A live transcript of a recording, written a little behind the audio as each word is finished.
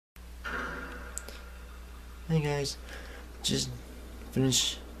Hey guys, just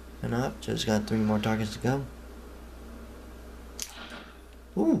finished up. Just got 3 more targets to go.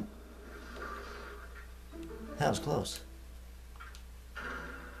 Ooh, that was close.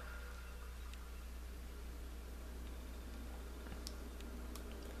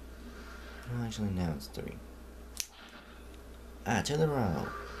 Well, actually, now it's 3. To the row.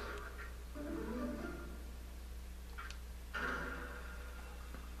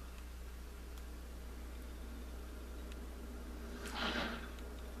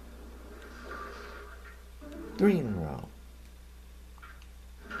 Three in a row.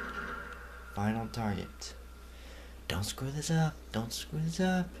 Final target. Don't screw this up. Don't screw this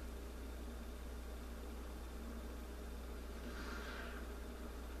up.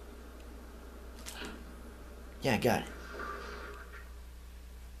 Yeah, I got it.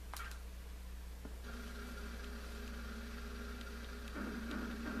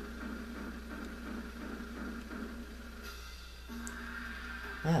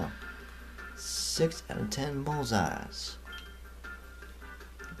 Well, 6 out of 10 bullseyes.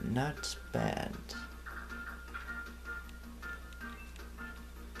 Not bad.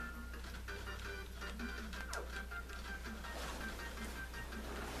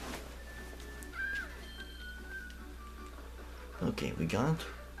 Okay,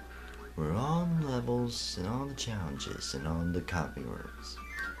 we're on the levels and all the challenges and all the copy words.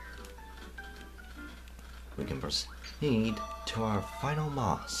 We can proceed to our final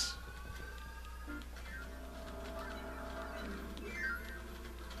boss.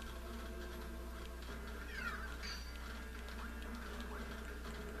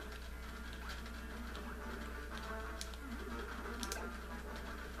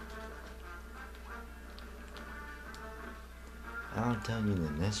 I'll tell you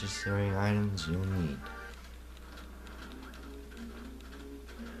the necessary items you'll need.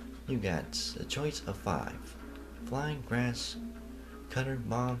 You got a choice of 5. Flying, grass, cutter,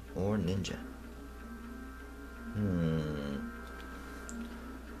 bomb, or ninja.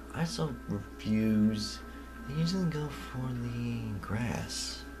 I still refuse. I usually go for the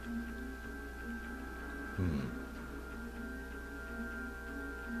grass.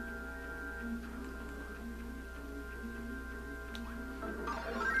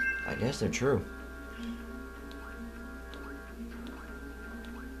 I guess they're true.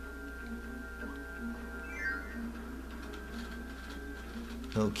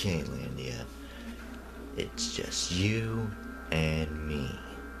 Okay, Landia. It's just you and me.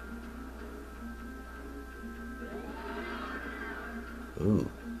 Ooh,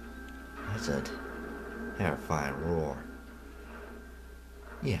 that's a terrifying roar.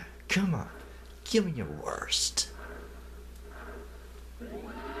 Yeah, come on. Give me your worst.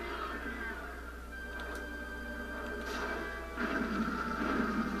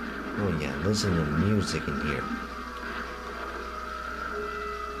 Oh yeah, listen to the music in here.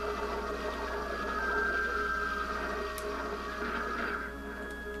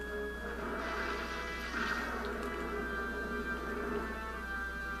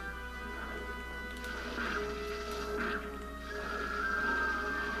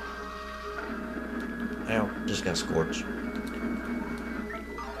 Ow, just got scorched.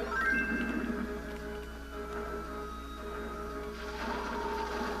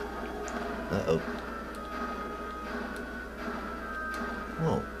 Uh-oh.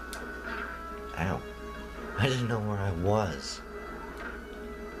 Whoa. Ow. I didn't know where I was.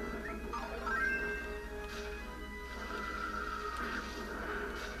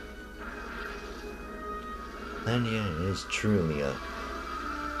 Landia is truly a...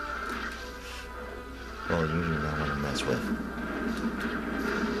 well, you do not want to mess with.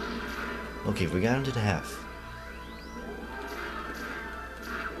 Okay, we got him to the half.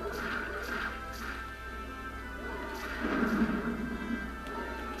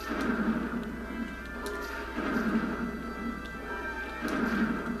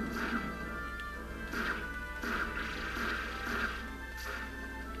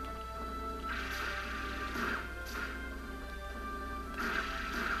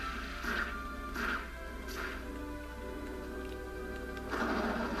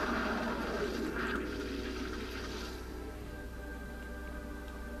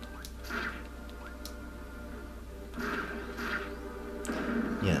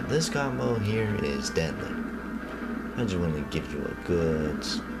 Yeah, this combo here is deadly. I just want to give you a good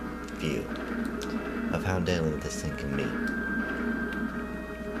view of how deadly this thing can be.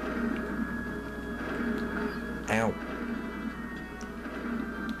 Ow.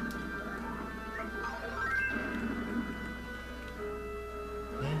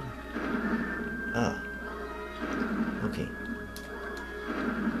 Yeah. Okay.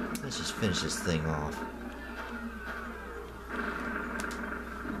 Let's just finish this thing off.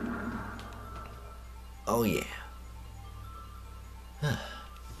 Oh yeah.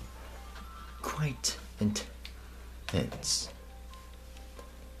 Quite intense.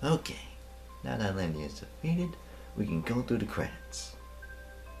 Okay, now that Landia is defeated, we can go through the credits.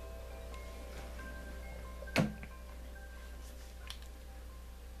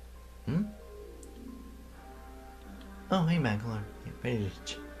 Oh, hey Mackler, you ready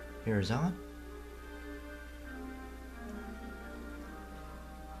to cheer us on?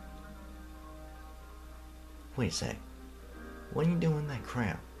 Wait a sec. What are you doing in that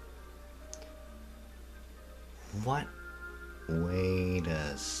crowd? What? Wait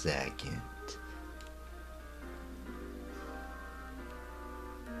a second.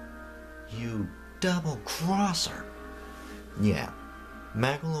 You double crosser! Yeah,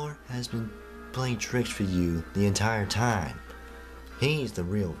 Macklemore has been playing tricks for you the entire time. He's the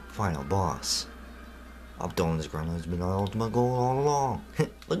real final boss. Updating this ground has been our ultimate goal all along.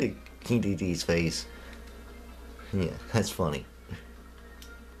 Look at King DD's face. Yeah, that's funny.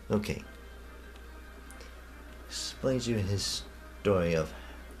 Okay. Explains you his story of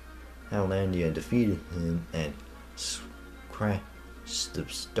how Landia defeated him and crashed the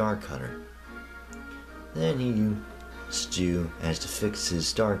Star Cutter. Then he used you as to fix his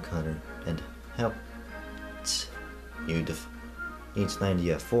Star Cutter and helped you defeat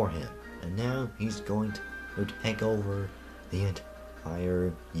Landia for him. And now he's going to take over the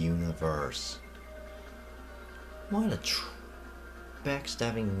entire universe. What a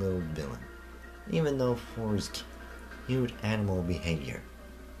backstabbing little villain, even though for his cute animal behavior.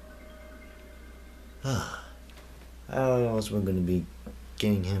 How else we're going to be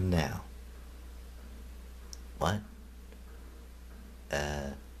getting him now? What?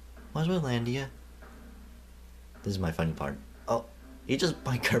 What's with Landia? This is my funny part. Oh, he just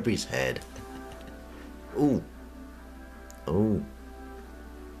bit Kirby's head. Ooh. Ooh.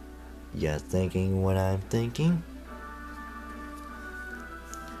 You thinking what I'm thinking?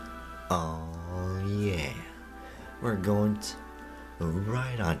 Oh yeah, we're going to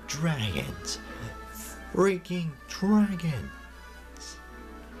ride on dragons. Freaking dragons.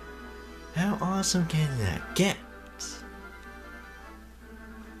 How awesome can that get?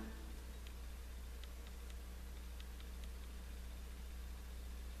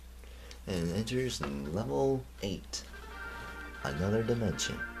 And enters level 8, another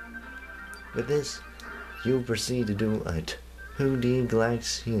dimension. With this, you'll proceed to do a 2D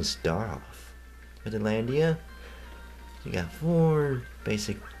Galaxian start off. With the Landia, you got 4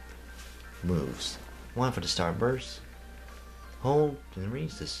 basic moves. One for the Starburst, hold and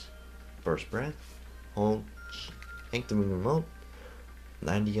release this burst breath, hold, take the move remote,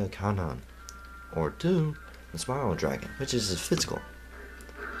 Landia Kanon, or 2, the Spiral Dragon, which is physical.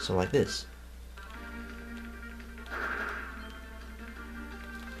 So like this.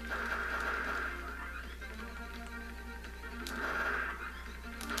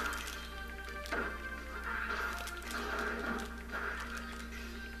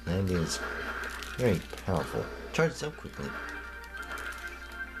 Landia is very powerful. Charges up quickly.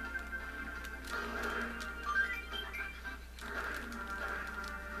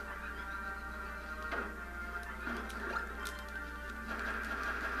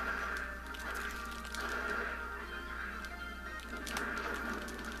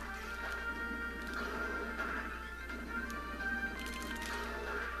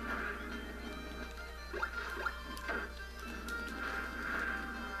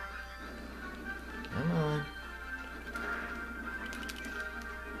 Come on.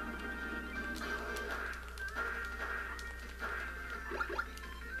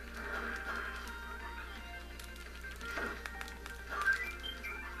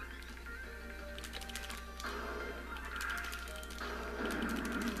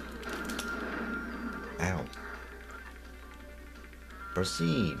 Ow.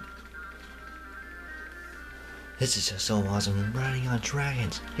 Proceed. This is just so awesome. Riding on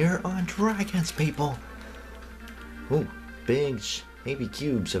dragons. You're on dragons, people. Ooh, big baby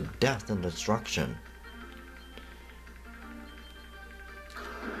cubes of death and destruction.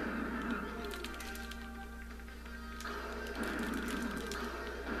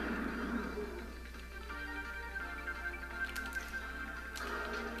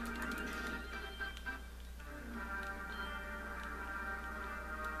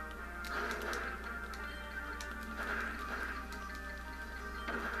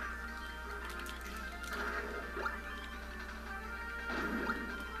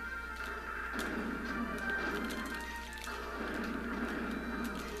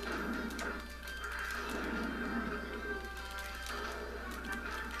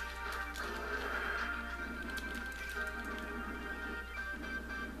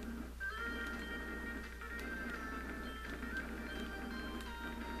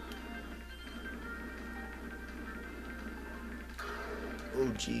 Oh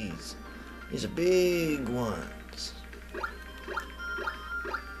jeez. These are big ones.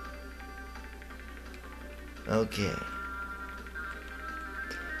 Okay.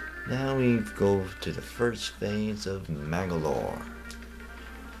 Now we go to the first phase of Mangalore.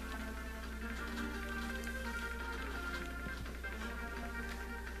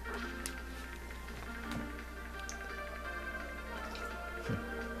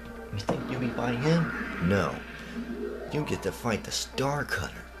 You think you'll be fighting him? No. You get to fight the Star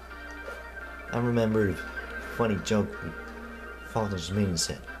Cutter. I remember a funny joke Father's Meeting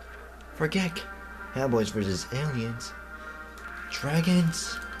said. Forget cowboys versus aliens.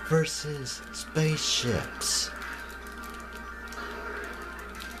 Dragons versus spaceships.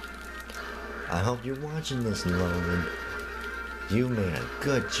 I hope you're watching this, Logan. You made a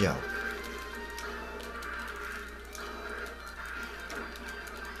good joke.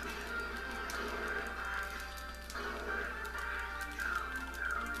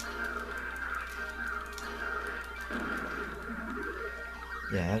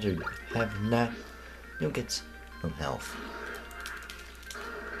 Yeah, after having that, you'll get some health.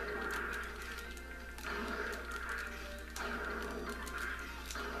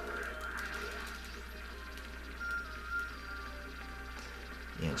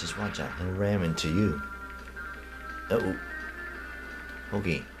 Yeah, just watch out. He'll ram into you. Uh-oh.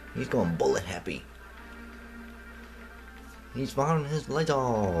 Okay, he's going bullet happy. He's firing his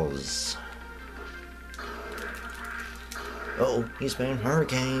lasers. Uh-oh, he's spamming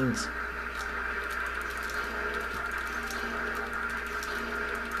hurricanes.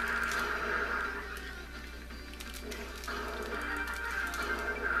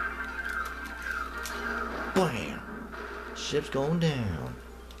 Bam! Ship's going down.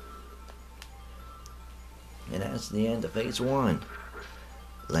 And that's the end of phase 1.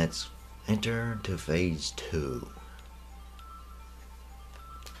 Let's enter to phase 2.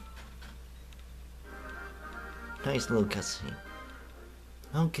 Nice little cutscene.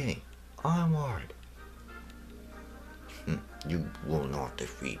 Okay, onward. You will not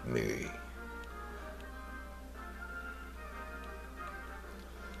defeat me.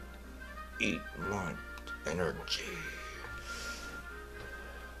 Eat my energy.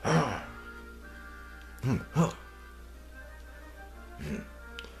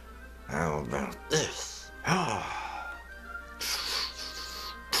 How about this?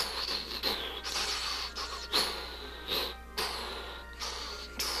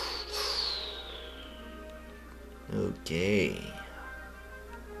 Okay.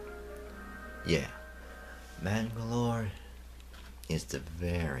 Yeah. Mangalore is the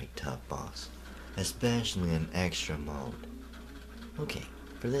very tough boss, especially in extra mode. Okay,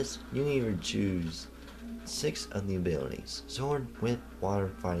 for this you either choose 6 of the abilities: sword, whip, water,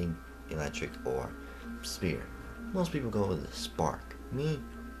 fighting, electric, or spear. Most people go with the spark. Me,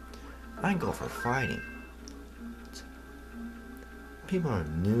 I go for fighting. People are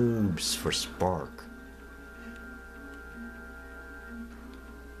noobs for spark.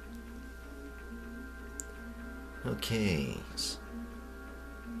 Okay.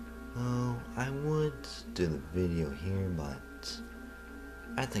 Oh, I would do the video here, but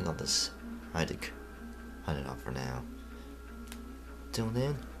I think I'll just cut it off for now. Till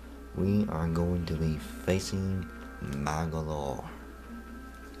then, we are going to be facing Mangalore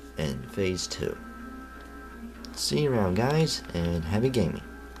in phase 2. See you around, guys, and happy gaming.